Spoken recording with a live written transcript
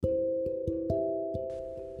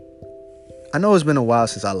I know it's been a while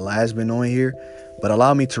since I last been on here, but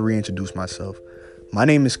allow me to reintroduce myself. My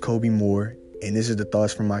name is Kobe Moore, and this is the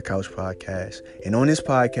Thoughts from My Couch podcast. And on this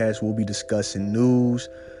podcast, we'll be discussing news,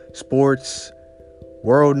 sports,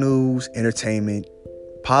 world news, entertainment,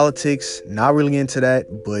 politics. Not really into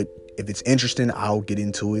that, but if it's interesting, I'll get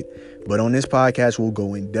into it. But on this podcast, we'll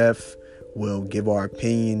go in depth, we'll give our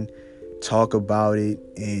opinion, talk about it,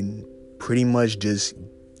 and pretty much just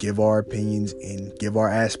give our opinions and give our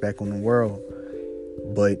aspect on the world.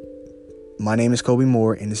 But my name is Kobe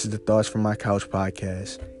Moore, and this is the Thoughts from My Couch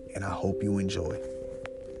podcast, and I hope you enjoy.